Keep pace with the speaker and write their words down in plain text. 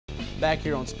Back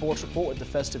here on Sports Report with the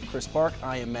festive Chris Park,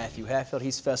 I am Matthew Hatfield.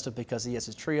 He's festive because he has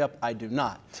his tree up. I do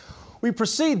not. We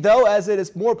proceed, though, as it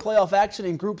is more playoff action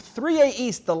in Group 3A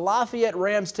East. The Lafayette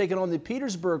Rams taking on the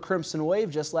Petersburg Crimson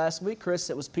Wave. Just last week, Chris,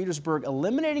 it was Petersburg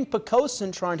eliminating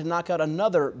Poquoson, trying to knock out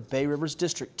another Bay Rivers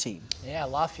District team. Yeah,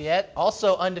 Lafayette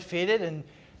also undefeated, and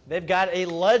they've got a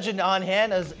legend on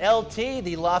hand as LT,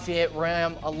 the Lafayette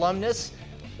Ram alumnus,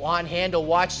 on hand to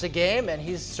watch the game, and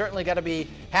he's certainly got to be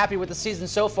happy with the season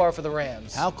so far for the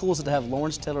Rams. How cool is it to have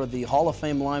Lawrence Taylor, the Hall of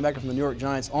Fame linebacker from the New York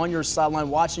Giants, on your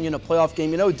sideline watching you in a playoff game?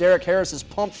 You know Derek Harris is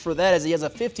pumped for that as he has a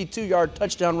 52-yard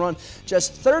touchdown run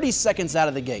just 30 seconds out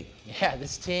of the gate. Yeah,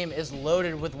 this team is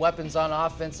loaded with weapons on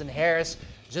offense, and Harris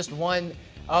just one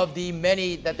of the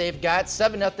many that they've got.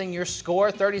 7-0 your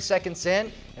score, 30 seconds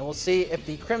in, and we'll see if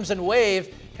the Crimson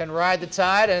Wave can ride the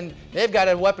tide, and they've got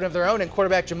a weapon of their own in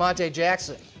quarterback Jamonte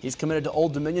Jackson. He's committed to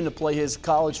Old Dominion to play his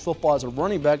college football as a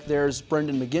running back. There's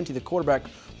Brendan McGinty, the quarterback,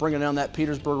 bringing down that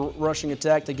Petersburg rushing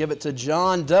attack to give it to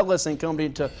John Douglas and company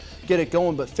to get it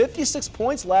going. But 56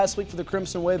 points last week for the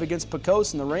Crimson Wave against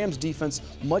Poquoson. The Rams defense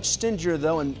much stingier,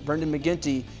 though, and Brendan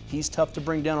McGinty, he's tough to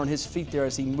bring down on his feet there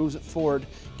as he moves it forward,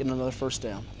 getting another first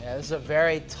down. Yeah, this is a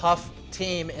very tough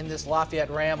team in this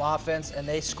Lafayette Ram offense, and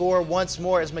they score once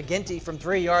more as McGinty from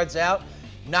 3 yards out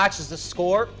notches the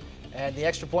score. And the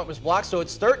extra point was blocked, so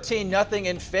it's 13-0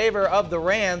 in favor of the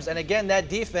Rams. And again, that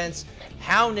defense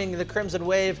hounding the Crimson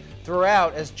Wave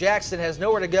throughout as Jackson has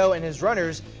nowhere to go in his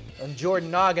runners. And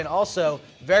Jordan Noggin also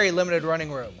very limited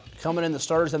running room. Coming in, the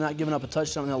starters have not given up a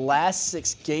touchdown in the last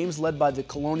 6 games, led by the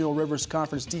Colonial Rivers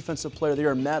Conference Defensive Player of the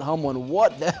Year, Matt Humlin.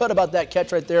 What about that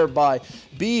catch right there by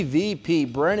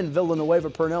BVP? Brandon Villanueva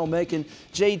Purnell making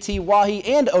JT Wahi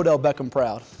and Odell Beckham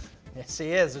proud. Yes,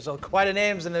 he is. There's quite a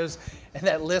names in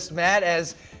that list, Matt,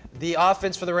 as the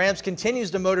offense for the Rams continues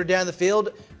to motor down the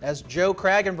field as Joe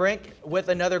Kragenbrink with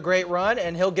another great run,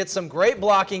 and he'll get some great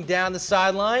blocking down the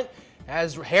sideline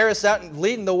as Harris out and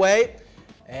leading the way,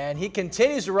 and he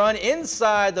continues to run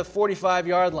inside the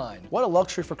 45-yard line. What a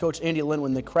luxury for Coach Andy Lynn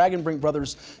when the Kragenbrink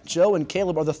brothers, Joe and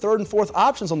Caleb, are the 3rd and 4th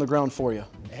options on the ground for you.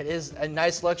 It is a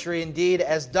nice luxury indeed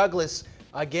as Douglas,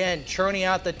 again, churning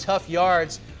out the tough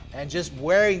yards and just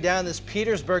wearing down this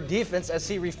Petersburg defense as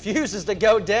he refuses to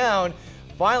go down.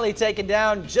 Finally taken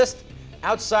down just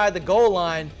outside the goal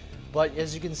line. But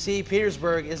as you can see,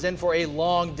 Petersburg is in for a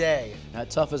long day. That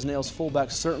tough as nails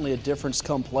fullback, certainly a difference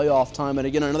come playoff time. And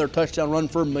again, another touchdown run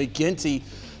for McGinty,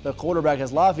 the quarterback,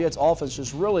 as Lafayette's offense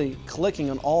just really clicking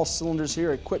on all cylinders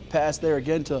here. A quick pass there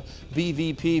again to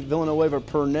BVP, Villanueva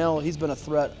Purnell. He's been a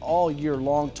threat all year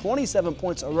long. 27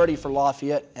 points already for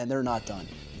Lafayette, and they're not done.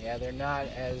 Yeah, they're not,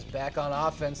 as back on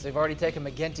offense, they've already taken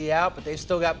McGinty out, but they've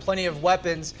still got plenty of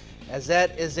weapons, as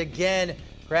that is, again,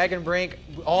 Kragenbrink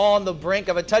on the brink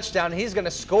of a touchdown. He's going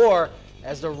to score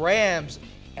as the Rams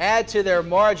add to their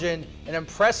margin, an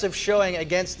impressive showing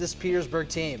against this Petersburg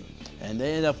team. And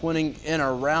they end up winning in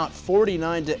a rout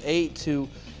 49-8 to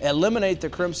eliminate the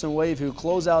Crimson Wave, who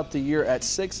close out the year at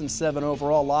 6-7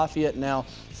 overall. Lafayette now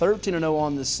 13-0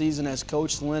 on the season as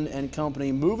Coach Lynn and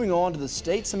company moving on to the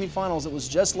state semifinals. It was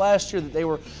just last year that they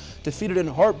were defeated in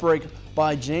heartbreak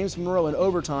by James Monroe in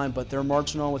overtime, but they're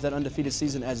marching on with that undefeated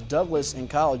season as Douglas and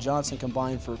Kyle Johnson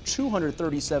combined for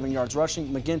 237 yards rushing,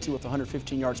 McGinty with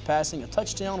 115 yards passing, a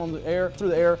touchdown on the air, through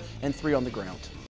the air, and 3 on the ground.